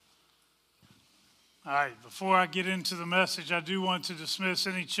All right, before I get into the message, I do want to dismiss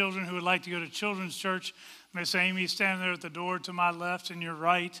any children who would like to go to children's church. Miss Amy is standing there at the door to my left and your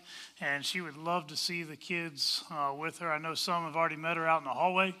right, and she would love to see the kids with her. I know some have already met her out in the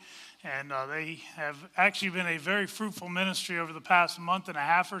hallway, and they have actually been a very fruitful ministry over the past month and a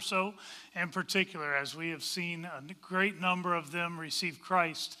half or so, in particular, as we have seen a great number of them receive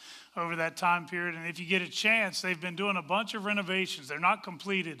Christ over that time period. And if you get a chance, they've been doing a bunch of renovations. They're not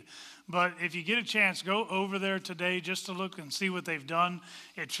completed, but if you get a chance, go over there today just to look and see what they've done.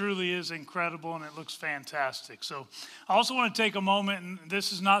 It truly is incredible, and it looks fantastic. So I also want to take a moment, and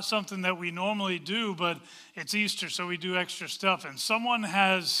this is not something that we normally do, but it's Easter, so we do extra stuff. And someone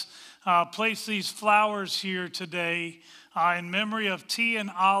has placed these flowers here today in memory of T. and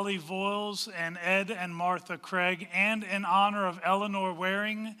Ollie Voiles and Ed and Martha Craig, and in honor of Eleanor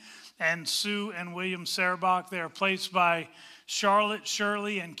Waring and Sue and William Serbach. They are placed by Charlotte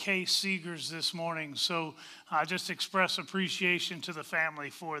Shirley and Kay Seegers this morning. So I just express appreciation to the family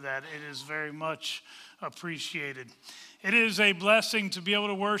for that. It is very much appreciated. It is a blessing to be able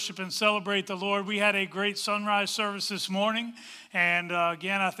to worship and celebrate the Lord. We had a great sunrise service this morning. And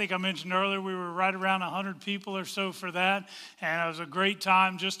again, I think I mentioned earlier, we were right around 100 people or so for that. And it was a great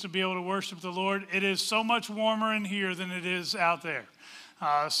time just to be able to worship the Lord. It is so much warmer in here than it is out there.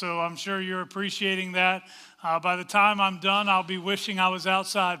 So I'm sure you're appreciating that. By the time I'm done, I'll be wishing I was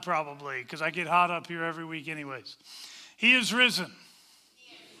outside probably, because I get hot up here every week anyways. He is risen.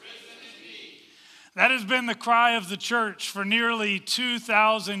 He is risen indeed. That has been the cry of the church for nearly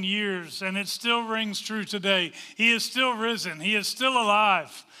 2,000 years, and it still rings true today. He is still risen. He is still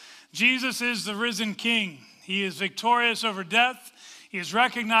alive. Jesus is the risen King. He is victorious over death. He is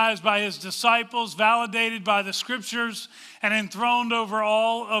recognized by his disciples, validated by the scriptures, and enthroned over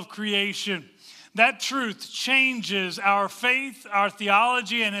all of creation. That truth changes our faith, our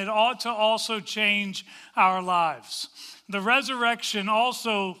theology, and it ought to also change our lives. The resurrection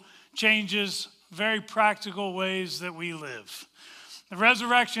also changes very practical ways that we live. The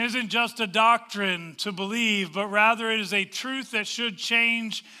resurrection isn't just a doctrine to believe, but rather it is a truth that should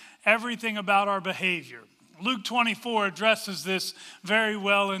change everything about our behavior. Luke 24 addresses this very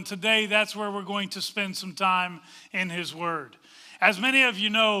well, and today that's where we're going to spend some time in his word. As many of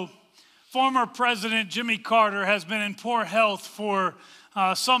you know, former President Jimmy Carter has been in poor health for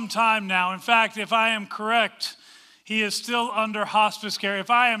some time now. In fact, if I am correct, he is still under hospice care.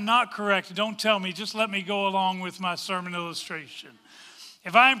 If I am not correct, don't tell me, just let me go along with my sermon illustration.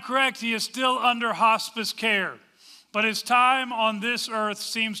 If I am correct, he is still under hospice care, but his time on this earth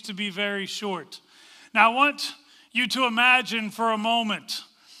seems to be very short. Now, I want you to imagine for a moment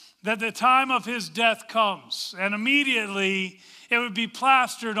that the time of his death comes, and immediately it would be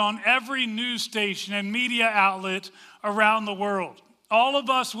plastered on every news station and media outlet around the world. All of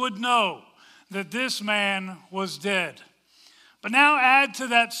us would know that this man was dead. But now add to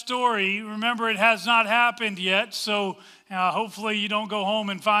that story, remember it has not happened yet, so hopefully you don't go home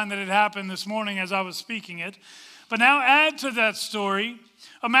and find that it happened this morning as I was speaking it. But now add to that story,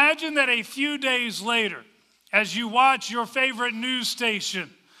 imagine that a few days later, as you watch your favorite news station,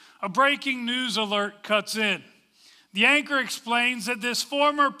 a breaking news alert cuts in. The anchor explains that this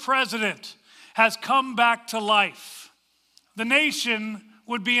former president has come back to life. The nation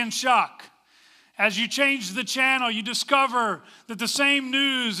would be in shock. As you change the channel, you discover that the same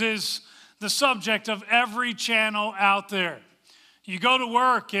news is the subject of every channel out there. You go to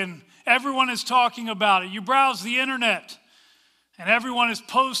work and everyone is talking about it. You browse the internet and everyone is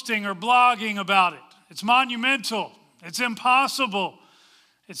posting or blogging about it. It's monumental. It's impossible.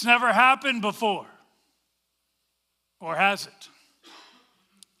 It's never happened before. Or has it?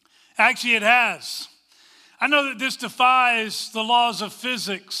 Actually, it has. I know that this defies the laws of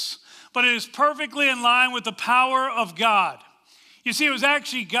physics, but it is perfectly in line with the power of God. You see, it was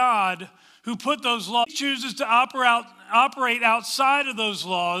actually God who put those laws. If he chooses to operate outside of those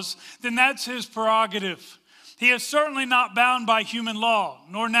laws, then that's his prerogative. He is certainly not bound by human law,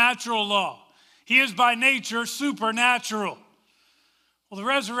 nor natural law. He is by nature supernatural. Well, the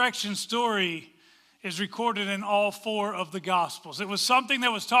resurrection story is recorded in all four of the Gospels. It was something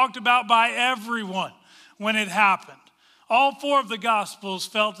that was talked about by everyone when it happened. All four of the Gospels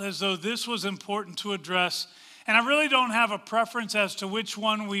felt as though this was important to address, and I really don't have a preference as to which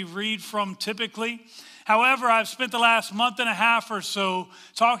one we read from typically. However, I've spent the last month and a half or so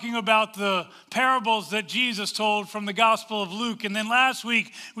talking about the parables that Jesus told from the Gospel of Luke. And then last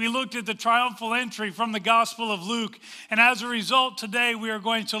week, we looked at the triumphal entry from the Gospel of Luke. And as a result, today we are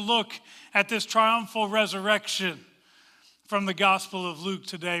going to look at this triumphal resurrection from the Gospel of Luke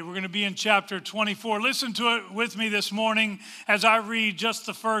today. We're going to be in chapter 24. Listen to it with me this morning as I read just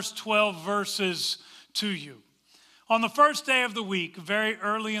the first 12 verses to you. On the first day of the week, very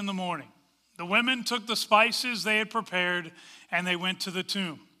early in the morning, the women took the spices they had prepared and they went to the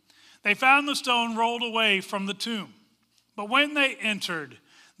tomb. They found the stone rolled away from the tomb. But when they entered,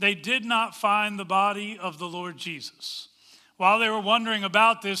 they did not find the body of the Lord Jesus. While they were wondering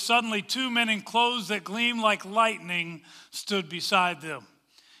about this, suddenly 2 men in clothes that gleamed like lightning stood beside them.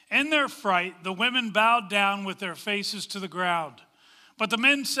 In their fright, the women bowed down with their faces to the ground. But the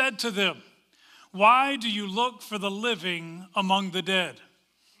men said to them, "Why do you look for the living among the dead?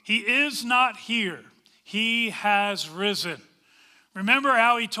 He is not here. He has risen. Remember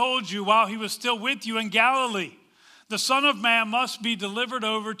how he told you while he was still with you in Galilee. The Son of Man must be delivered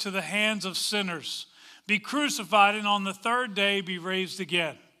over to the hands of sinners, be crucified, and on the third day be raised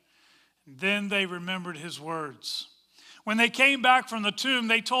again." Then they remembered his words. When they came back from the tomb,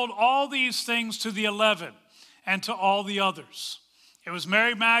 they told all these things to the 11 and to all the others. It was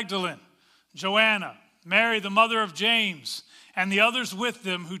Mary Magdalene, Joanna, Mary the mother of James, and the others with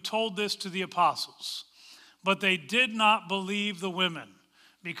them who told this to the apostles. But they did not believe the women,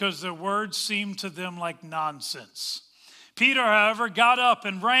 because their words seemed to them like nonsense. Peter, however, got up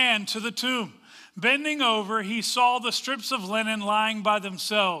and ran to the tomb. Bending over, he saw the strips of linen lying by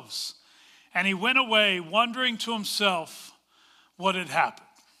themselves, and he went away wondering to himself what had happened.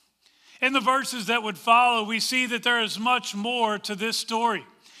 In the verses that would follow, we see that there is much more to this story,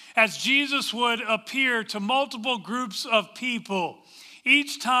 as Jesus would appear to multiple groups of people,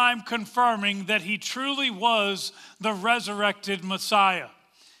 each time confirming that he truly was the resurrected Messiah.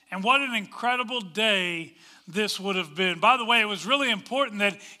 And what an incredible day this would have been. By the way, it was really important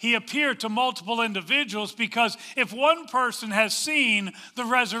that he appeared to multiple individuals, because if one person has seen the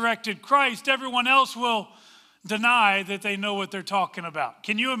resurrected Christ, everyone else will deny that they know what they're talking about.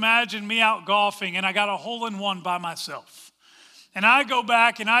 Can you imagine me out golfing and I got a hole-in-one by myself? And I go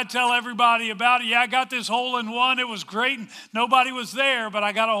back and I tell everybody about it. Yeah, I got this hole-in-one. It was great and nobody was there, but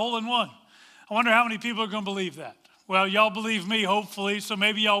I got a hole-in-one. I wonder how many people are going to believe that. Well, y'all believe me, hopefully, so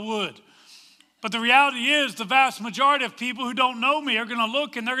maybe y'all would. But the reality is, the vast majority of people who don't know me are going to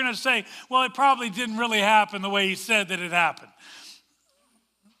look and they're going to say, well, it probably didn't really happen the way he said that it happened.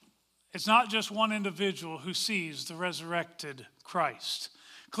 It's not just one individual who sees the resurrected Christ.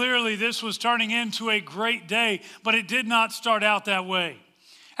 Clearly, this was turning into a great day, but it did not start out that way.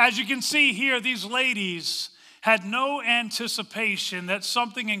 As you can see here, these ladies had no anticipation that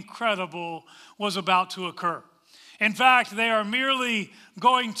something incredible was about to occur. In fact, they are merely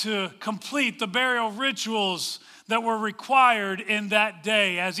going to complete the burial rituals that were required in that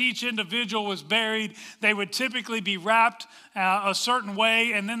day. As each individual was buried, they would typically be wrapped a certain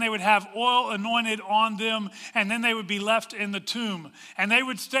way, and then they would have oil anointed on them, and then they would be left in the tomb. And they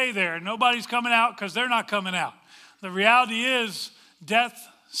would stay there. Nobody's coming out because they're not coming out. The reality is, death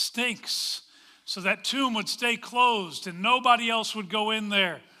stinks. So that tomb would stay closed, and nobody else would go in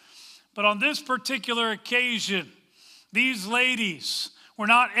there. But on this particular occasion, these ladies were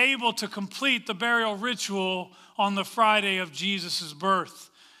not able to complete the burial ritual on the Friday of Jesus' birth,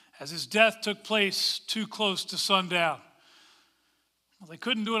 as his death took place too close to sundown. Well, they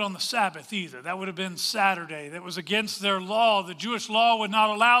couldn't do it on the Sabbath either. That would have been Saturday. That was against their law. The Jewish law would not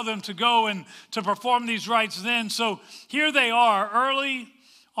allow them to go and to perform these rites then. So here they are early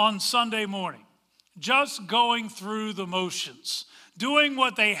on Sunday morning, just going through the motions, doing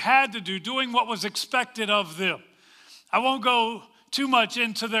what they had to do, doing what was expected of them. I won't go too much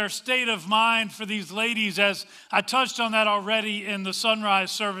into their state of mind for these ladies, as I touched on that already in the sunrise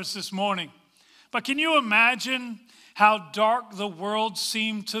service this morning. But can you imagine how dark the world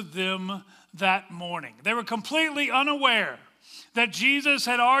seemed to them that morning? They were completely unaware that Jesus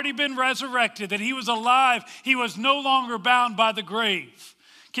had already been resurrected, that he was alive, he was no longer bound by the grave.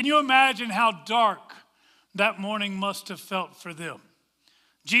 Can you imagine how dark that morning must have felt for them?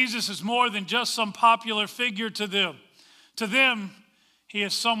 Jesus is more than just some popular figure to them. To them, he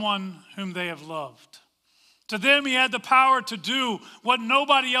is someone whom they have loved. To them, he had the power to do what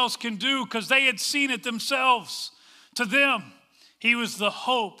nobody else can do because they had seen it themselves. To them, he was the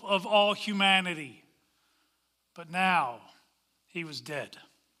hope of all humanity. But now, he was dead.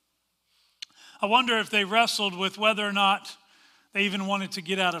 I wonder if they wrestled with whether or not they even wanted to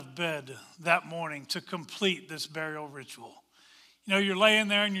get out of bed that morning to complete this burial ritual. You know, you're laying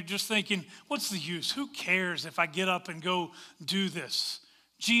there and you're just thinking, what's the use? Who cares if I get up and go do this?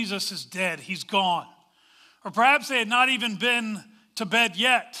 Jesus is dead. He's gone. Or perhaps they had not even been to bed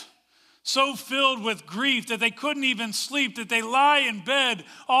yet, so filled with grief that they couldn't even sleep, that they lie in bed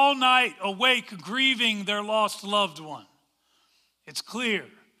all night awake, grieving their lost loved one. It's clear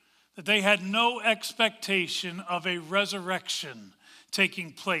that they had no expectation of a resurrection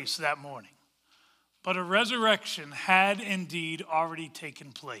taking place that morning. but a resurrection had indeed already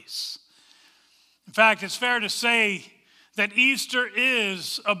taken place. In fact, it's fair to say that Easter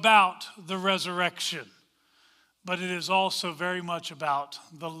is about the resurrection, but it is also very much about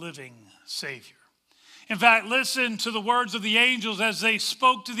the living Savior. In fact, listen to the words of the angels as they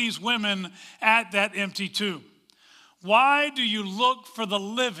spoke to these women at that empty tomb. Why do you look for the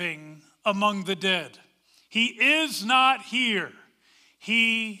living among the dead? He is not here.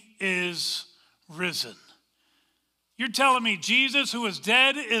 He is risen. You're telling me Jesus, who is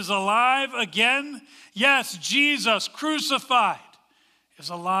dead, is alive again? Yes, Jesus, crucified, is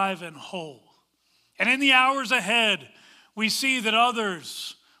alive and whole. And in the hours ahead, we see that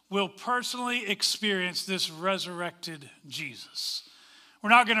others will personally experience this resurrected Jesus. We're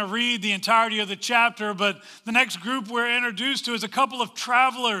not going to read the entirety of the chapter, but the next group we're introduced to is a couple of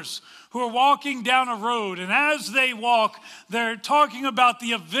travelers who are walking down a road. And as they walk, they're talking about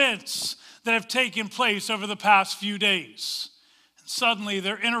the events that have taken place over the past few days. And suddenly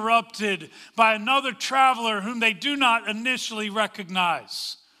they're interrupted by another traveler whom they do not initially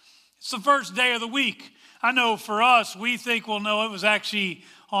recognize. It's the first day of the week. I know for us, we think, well, no, it was actually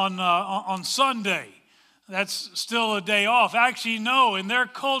on Sunday. That's still a day off. Actually, no, in their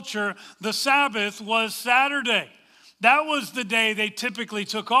culture, the Sabbath was Saturday. That was the day they typically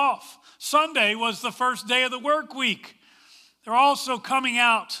took off. Sunday was the first day of the work week. They're also coming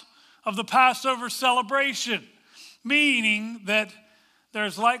out of the Passover celebration, meaning that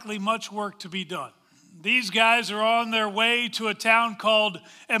there's likely much work to be done. These guys are on their way to a town called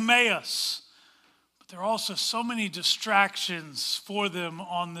Emmaus, but there are also so many distractions for them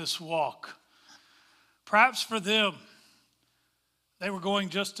on this walk. Perhaps for them, they were going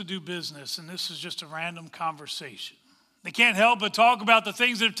just to do business, and this is just a random conversation. They can't help but talk about the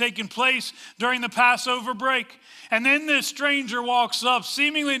things that have taken place during the Passover break. And then this stranger walks up,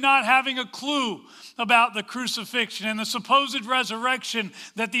 seemingly not having a clue about the crucifixion and the supposed resurrection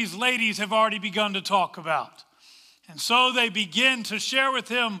that these ladies have already begun to talk about. And so they begin to share with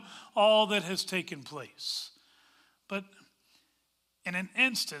him all that has taken place. But in an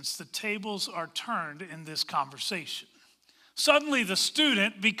instance, the tables are turned in this conversation. Suddenly, the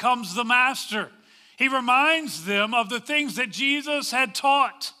student becomes the master. He reminds them of the things that Jesus had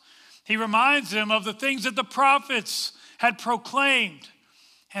taught. He reminds them of the things that the prophets had proclaimed.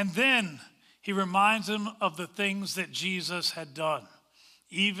 And then he reminds them of the things that Jesus had done,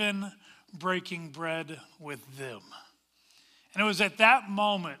 even breaking bread with them. And it was at that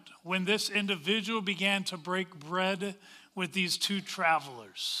moment when this individual began to break bread with these two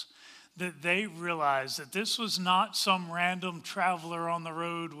travelers that they realized that this was not some random traveler on the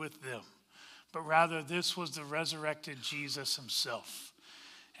road with them, but rather this was the resurrected Jesus himself.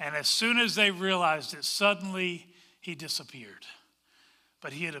 And as soon as they realized it, suddenly he disappeared.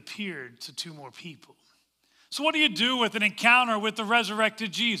 But he had appeared to two more people. So what do you do with an encounter with the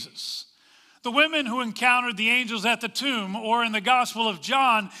resurrected Jesus? The women who encountered the angels at the tomb, or in the Gospel of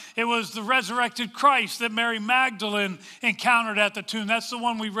John, it was the resurrected Christ that Mary Magdalene encountered at the tomb. That's the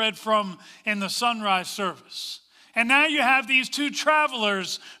one we read from in the sunrise service. And now you have these two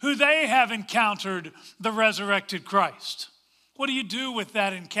travelers who they have encountered the resurrected Christ. What do you do with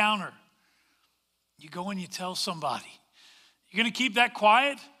that encounter? You go and you tell somebody. You're going to keep that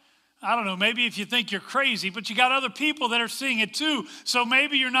quiet? I don't know, maybe if you think you're crazy, but you got other people that are seeing it too. So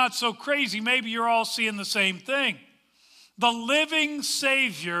maybe you're not so crazy. Maybe you're all seeing the same thing. The living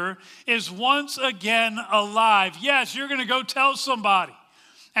Savior is once again alive. Yes, you're going to go tell somebody.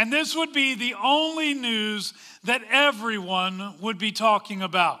 And this would be the only news that everyone would be talking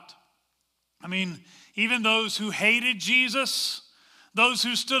about. I mean, even those who hated Jesus, those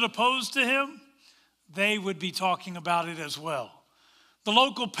who stood opposed to him, they would be talking about it as well. The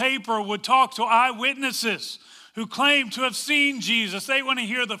local paper would talk to eyewitnesses who claim to have seen Jesus. They want to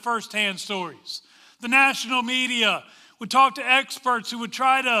hear the firsthand stories. The national media would talk to experts who would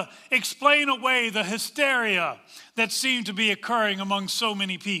try to explain away the hysteria that seemed to be occurring among so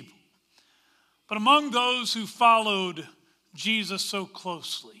many people. But among those who followed Jesus so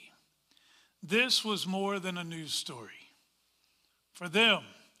closely, this was more than a news story. For them,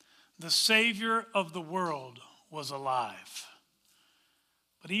 the Savior of the world was alive.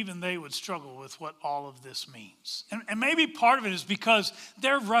 But even they would struggle with what all of this means. And maybe part of it is because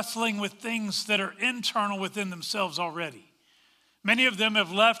they're wrestling with things that are internal within themselves already. Many of them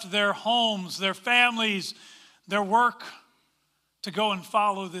have left their homes, their families, their work to go and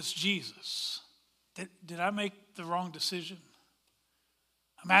follow this Jesus. Did I make the wrong decision?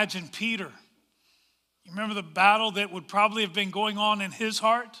 Imagine Peter. You remember the battle that would probably have been going on in his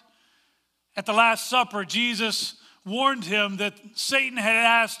heart? At the Last Supper, Jesus warned him that Satan had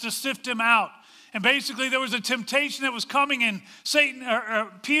asked to sift him out And basically there was a temptation that was coming, and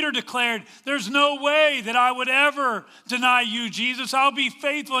Peter declared, there's no way that I would ever deny you, Jesus. I'll be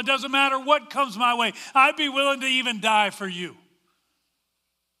faithful. It doesn't matter what comes my way. I'd be willing to even die for you.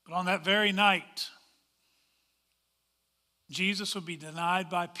 But on that very night, Jesus would be denied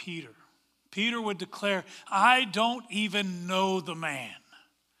by Peter. Peter would declare, I don't even know the man.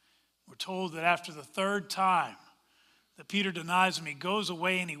 We're told that after the third time that Peter denies him, he goes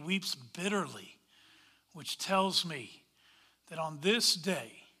away and he weeps bitterly, which tells me that on this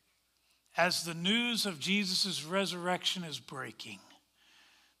day, as the news of Jesus' resurrection is breaking,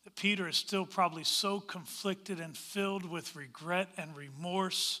 that Peter is still probably so conflicted and filled with regret and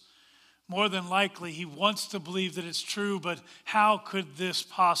remorse. More than likely, he wants to believe that it's true, but how could this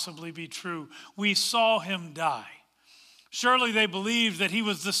possibly be true? We saw him die. Surely they believed that he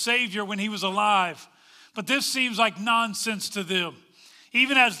was the Savior when he was alive, but this seems like nonsense to them.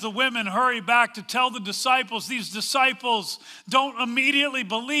 Even as the women hurry back to tell the disciples, these disciples don't immediately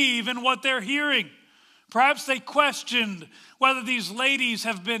believe in what they're hearing. Perhaps they questioned whether these ladies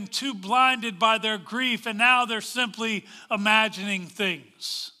have been too blinded by their grief and now they're simply imagining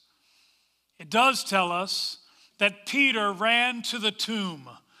things. It does tell us that Peter ran to the tomb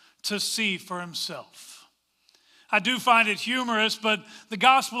to see for himself. I do find it humorous, but the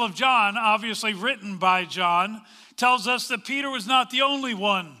Gospel of John, obviously written by John, tells us that Peter was not the only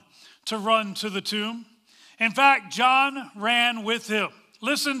one to run to the tomb. In fact, John ran with him.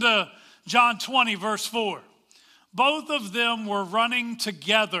 Listen to John 20, verse 4. Both of them were running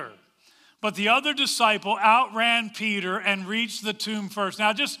together, but the other disciple outran Peter and reached the tomb first. Now,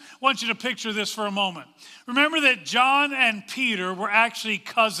 I just want you to picture this for a moment. Remember that John and Peter were actually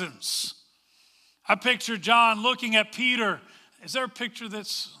cousins. I picture John looking at Peter. Is there a picture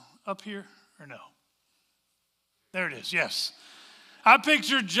that's up here or no? There it is, yes. I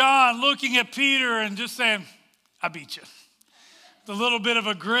picture John looking at Peter and just saying, I beat you. With a little bit of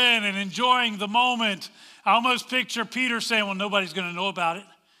a grin and enjoying the moment. I almost picture Peter saying, well, nobody's going to know about it.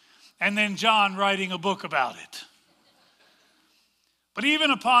 And then John writing a book about it. But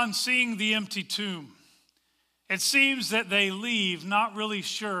even upon seeing the empty tomb, it seems that they leave not really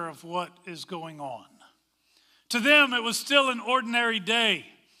sure of what is going on. To them, it was still an ordinary day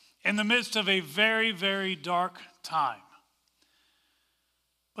in the midst of a very, very dark time.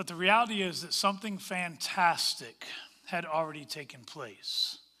 But the reality is that something fantastic had already taken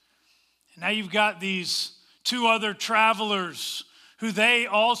place. And now you've got these two other travelers who they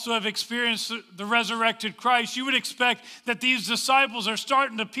also have experienced the resurrected Christ. You would expect that these disciples are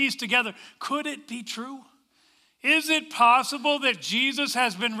starting to piece together. Could it be true? Is it possible that Jesus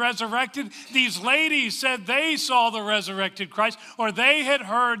has been resurrected? These ladies said they saw the resurrected Christ, or they had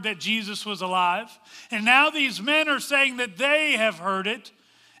heard that Jesus was alive. And now these men are saying that they have heard it.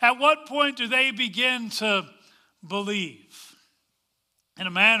 At what point do they begin to believe? In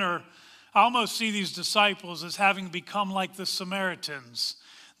a manner, I almost see these disciples as having become like the Samaritans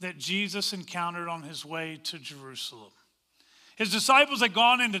that Jesus encountered on his way to Jerusalem. His disciples had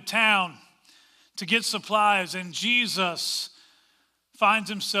gone into town to get supplies, and Jesus finds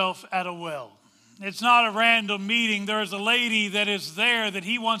himself at a well. It's not a random meeting. There is a lady that is there that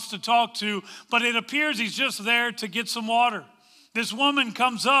he wants to talk to, but it appears he's just there to get some water. This woman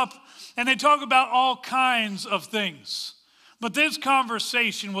comes up, and they talk about all kinds of things. But this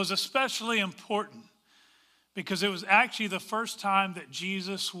conversation was especially important because it was actually the first time that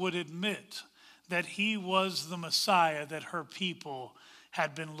Jesus would admit that he was the Messiah that her people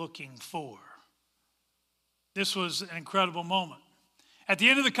had been looking for. This was an incredible moment. At the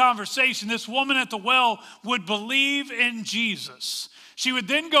end of the conversation, this woman at the well would believe in Jesus. She would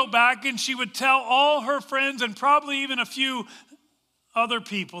then go back and she would tell all her friends and probably even a few other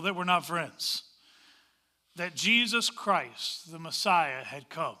people that were not friends that Jesus Christ, the Messiah, had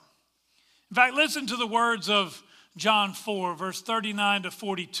come. In fact, listen to the words of John 4, verse 39 to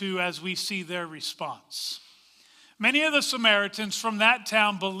 42 as we see their response. Many of the Samaritans from that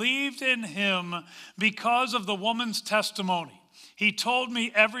town believed in him because of the woman's testimony. He told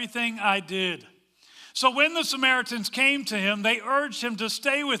me everything I did. So when the Samaritans came to him, they urged him to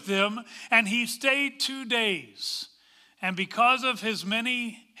stay with them, and he stayed 2 days. And because of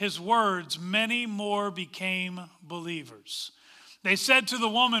his words, many more became believers. They said to the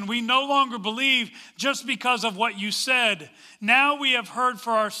woman, we no longer believe just because of what you said. Now we have heard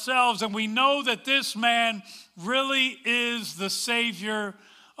for ourselves, and we know that this man really is the Savior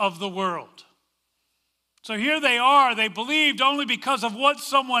of the world. So here they are. They believed only because of what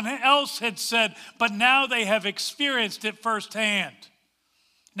someone else had said, but now they have experienced it firsthand.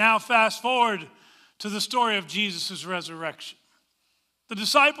 Now fast forward to the story of Jesus' resurrection. The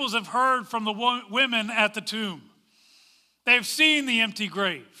disciples have heard from the women at the tomb. They've seen the empty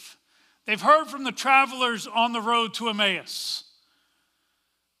grave. They've heard from the travelers on the road to Emmaus.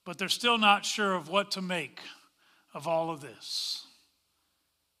 But they're still not sure of what to make of all of this.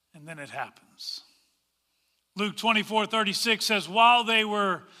 And then it happens. Luke 24:36 says, while they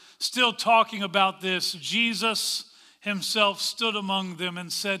were still talking about this, Jesus himself stood among them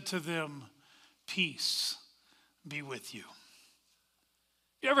and said to them, peace be with you.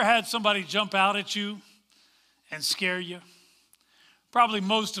 You ever had somebody jump out at you and scare you? Probably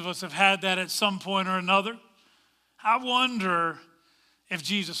most of us have had that at some point or another. I wonder if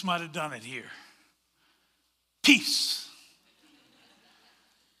Jesus might have done it here. Peace.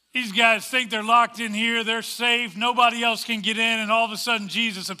 These guys think they're locked in here, they're safe, nobody else can get in, and all of a sudden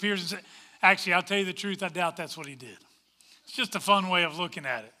Jesus appears and says, actually, I'll tell you the truth, I doubt that's what he did. It's just a fun way of looking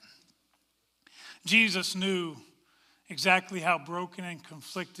at it. Jesus knew exactly how broken and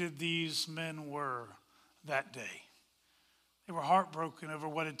conflicted these men were that day. They were heartbroken over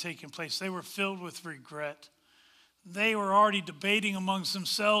what had taken place. They were filled with regret. They were already debating amongst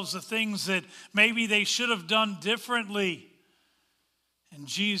themselves the things that maybe they should have done differently. And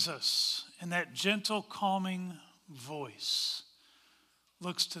Jesus, in that gentle, calming voice,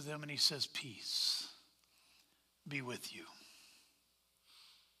 looks to them and he says, peace be with you.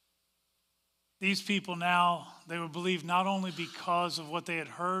 These people now, they would believe not only because of what they had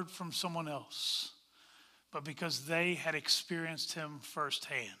heard from someone else, but because they had experienced him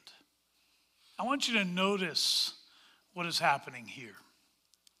firsthand. I want you to notice what is happening here.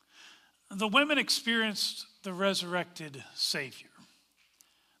 The women experienced the resurrected Savior.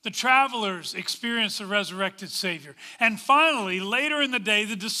 The travelers experienced the resurrected Savior. And finally, later in the day,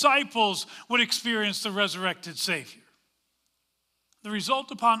 the disciples would experience the resurrected Savior. The result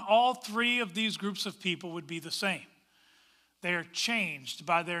upon all three of these groups of people would be the same. They are changed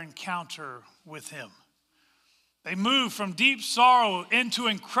by their encounter with him. They move from deep sorrow into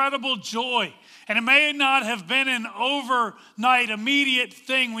incredible joy. And it may not have been an overnight, immediate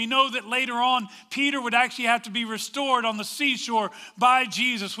thing. We know that later on, Peter would actually have to be restored on the seashore by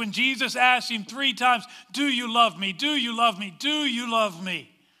Jesus. When Jesus asked him 3 times, do you love me? Do you love me? Do you love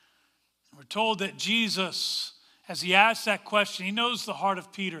me? We're told that Jesus, as he asked that question, he knows the heart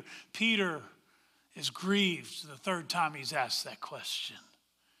of Peter. Peter is grieved the 3rd time he's asked that question.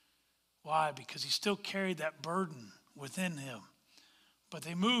 Why? Because he still carried that burden within him. But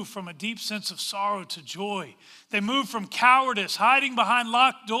they move from a deep sense of sorrow to joy. They move from cowardice, hiding behind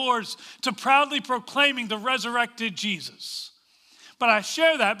locked doors, to proudly proclaiming the resurrected Jesus. But I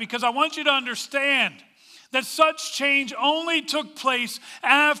share that because I want you to understand that such change only took place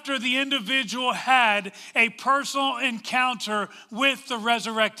after the individual had a personal encounter with the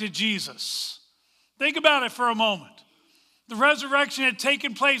resurrected Jesus. Think about it for a moment. The resurrection had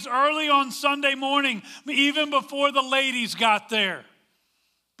taken place early on Sunday morning, even before the ladies got there.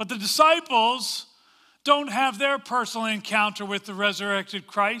 But the disciples don't have their personal encounter with the resurrected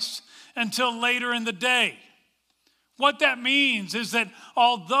Christ until later in the day. What that means is that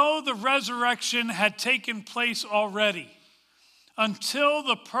although the resurrection had taken place already, until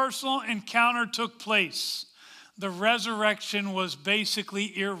the personal encounter took place, the resurrection was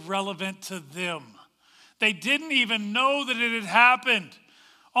basically irrelevant to them. They didn't even know that it had happened.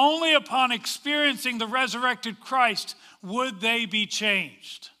 Only upon experiencing the resurrected Christ would they be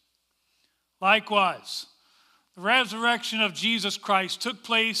changed. Likewise, the resurrection of Jesus Christ took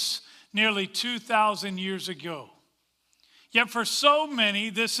place nearly 2,000 years ago. Yet for so many,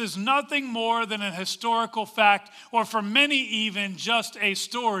 this is nothing more than a historical fact, or for many even just a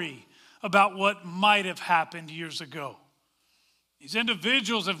story about what might have happened years ago. These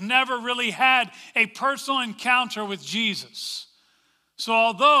individuals have never really had a personal encounter with Jesus. So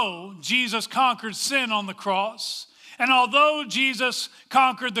although Jesus conquered sin on the cross, and although Jesus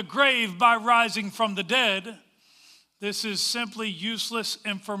conquered the grave by rising from the dead, this is simply useless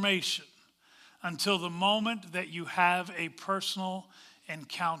information until the moment that you have a personal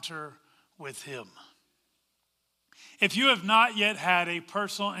encounter with him. If you have not yet had a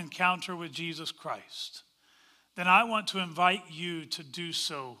personal encounter with Jesus Christ, then I want to invite you to do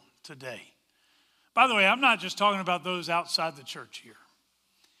so today. By the way, I'm not just talking about those outside the church here.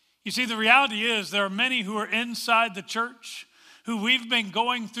 You see, the reality is there are many who are inside the church who we've been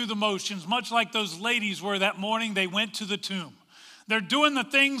going through the motions, much like those ladies were that morning they went to the tomb. They're doing the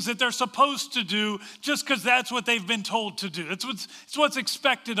things that they're supposed to do just because that's what they've been told to do. It's what's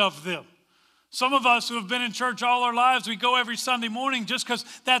expected of them. Some of us who have been in church all our lives, we go every Sunday morning just because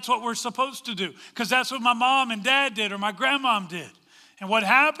that's what we're supposed to do. Because that's what my mom and dad did or my grandmom did. And what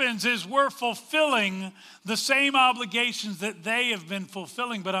happens is we're fulfilling the same obligations that they have been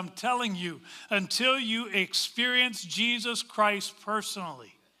fulfilling. But I'm telling you, until you experience Jesus Christ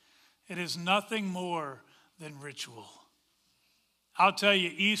personally, it is nothing more than ritual. I'll tell you,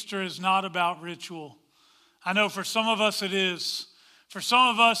 Easter is not about ritual. I know for some of us it is. For some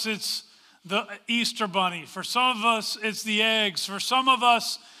of us it's the Easter bunny. For some of us it's the eggs. For some of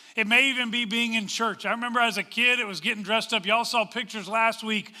us it may even be being in church. I remember as a kid, it was getting dressed up. Y'all saw pictures last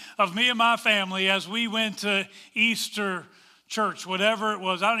week of me and my family as we went to Easter church, whatever it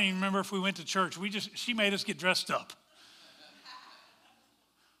was. I don't even remember if we went to church. She made us get dressed up.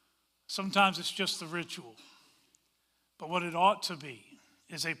 Sometimes it's just the ritual. But what it ought to be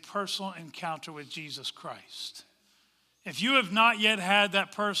is a personal encounter with Jesus Christ. If you have not yet had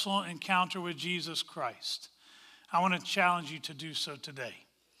that personal encounter with Jesus Christ, I want to challenge you to do so today.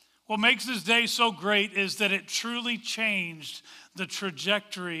 What makes this day so great is that it truly changed the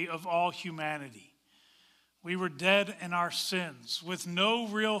trajectory of all humanity. We were dead in our sins with no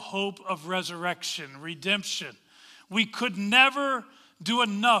real hope of resurrection, redemption. We could never do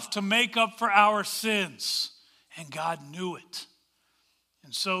enough to make up for our sins, and God knew it.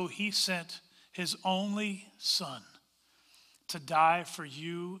 And so he sent his only son to die for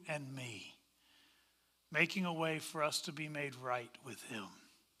you and me, making a way for us to be made right with him.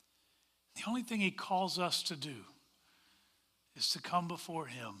 The only thing he calls us to do is to come before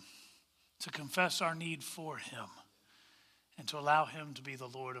him, to confess our need for him, and to allow him to be the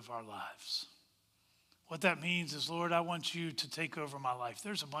Lord of our lives. What that means is, Lord, I want you to take over my life.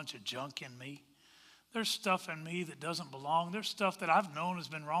 There's a bunch of junk in me. There's stuff in me that doesn't belong. There's stuff that I've known has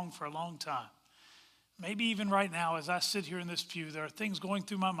been wrong for a long time. Maybe even right now as I sit here in this pew, there are things going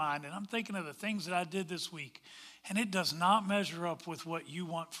through my mind, and I'm thinking of the things that I did this week, and it does not measure up with what you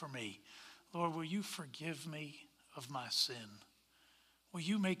want for me. Lord, will you forgive me of my sin? Will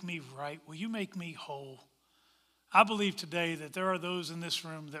you make me right? Will you make me whole? I believe today that there are those in this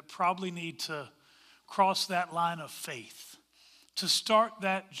room that probably need to cross that line of faith, to start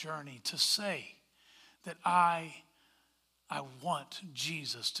that journey, to say that I want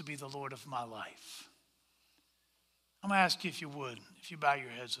Jesus to be the Lord of my life. I'm going to ask you if you would, if you bow your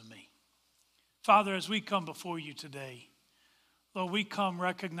heads with me. Father, as we come before you today, Lord, we come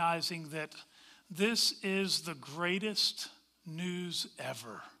recognizing that this is the greatest news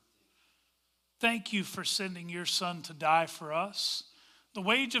ever. Thank you for sending your son to die for us. The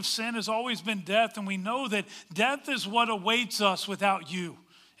wage of sin has always been death, and we know that death is what awaits us without you,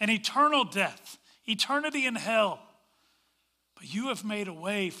 an eternal death, eternity in hell. But you have made a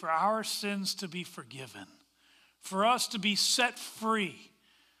way for our sins to be forgiven, for us to be set free.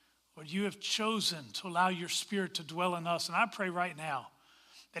 Lord, you have chosen to allow your Spirit to dwell in us. And I pray right now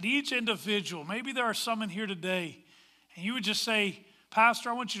that each individual, maybe there are some in here today, and you would just say, Pastor,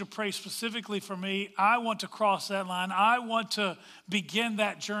 I want you to pray specifically for me. I want to cross that line. I want to begin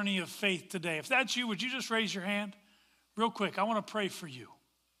that journey of faith today. If that's you, would you just raise your hand? Real quick, I want to pray for you.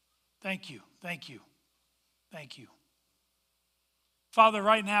 Thank you, thank you, thank you. Father,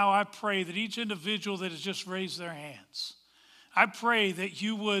 right now I pray that each individual that has just raised their hands, I pray that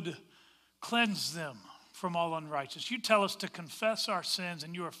you would cleanse them from all unrighteousness. You tell us to confess our sins,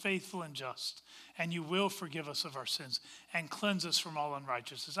 and you are faithful and just, and you will forgive us of our sins and cleanse us from all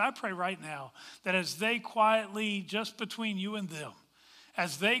unrighteousness. I pray right now that as they quietly, just between you and them,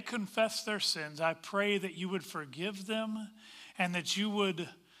 as they confess their sins, I pray that you would forgive them and that you would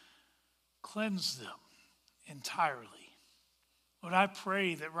cleanse them entirely. Lord, I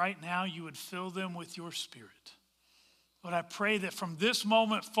pray that right now you would fill them with your Spirit. Lord, I pray that from this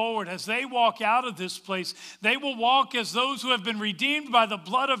moment forward, as they walk out of this place, they will walk as those who have been redeemed by the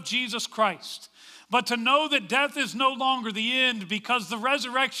blood of Jesus Christ. But to know that death is no longer the end, because the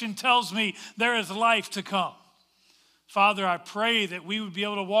resurrection tells me there is life to come. Father, I pray that we would be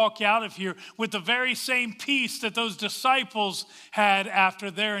able to walk out of here with the very same peace that those disciples had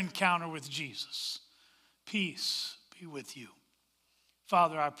after their encounter with Jesus. Peace be with you.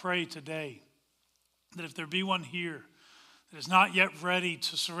 Father, I pray today that if there be one here that is not yet ready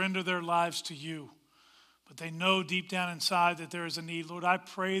to surrender their lives to you, but they know deep down inside that there is a need, Lord, I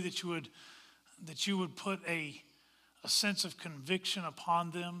pray that you would put a sense of conviction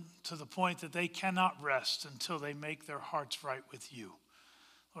upon them to the point that they cannot rest until they make their hearts right with you.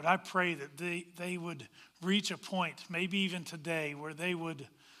 Lord, I pray that they would reach a point, maybe even today, where they would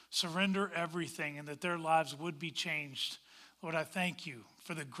surrender everything and that their lives would be changed. Lord, I thank you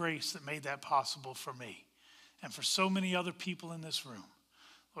for the grace that made that possible for me and for so many other people in this room.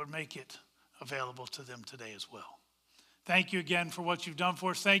 Lord, make it available to them today as well. Thank you again for what you've done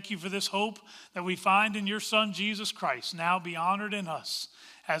for us. Thank you for this hope that we find in your Son, Jesus Christ. Now be honored in us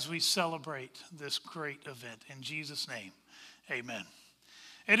as we celebrate this great event. In Jesus' name, amen.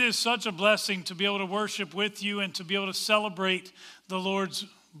 It is such a blessing to be able to worship with you and to be able to celebrate the Lord's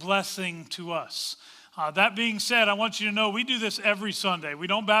blessing to us. That being said, I want you to know we do this every Sunday. We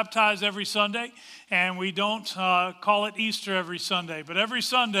don't baptize every Sunday, and we don't call it Easter every Sunday. But every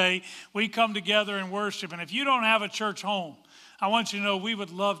Sunday, we come together and worship. And if you don't have a church home, I want you to know we would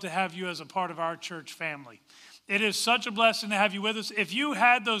love to have you as a part of our church family. It is such a blessing to have you with us. If you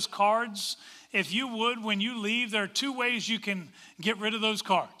had those cards, if you would, when you leave, there are two ways you can get rid of those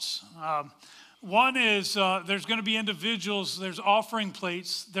cards. One is there's going to be individuals, there's offering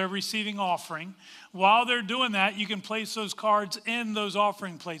plates, they're receiving offering. While they're doing that, you can place those cards in those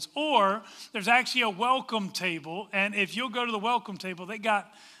offering plates. Or there's actually a welcome table, and if you'll go to the welcome table, they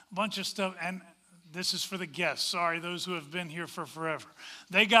got a bunch of stuff, and this is for the guests. Sorry, those who have been here for forever.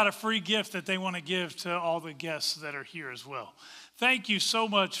 They got a free gift that they want to give to all the guests that are here as well. Thank you so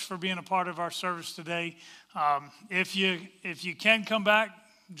much for being a part of our service today. If you can come back,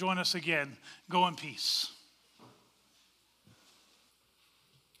 join us again. Go in peace.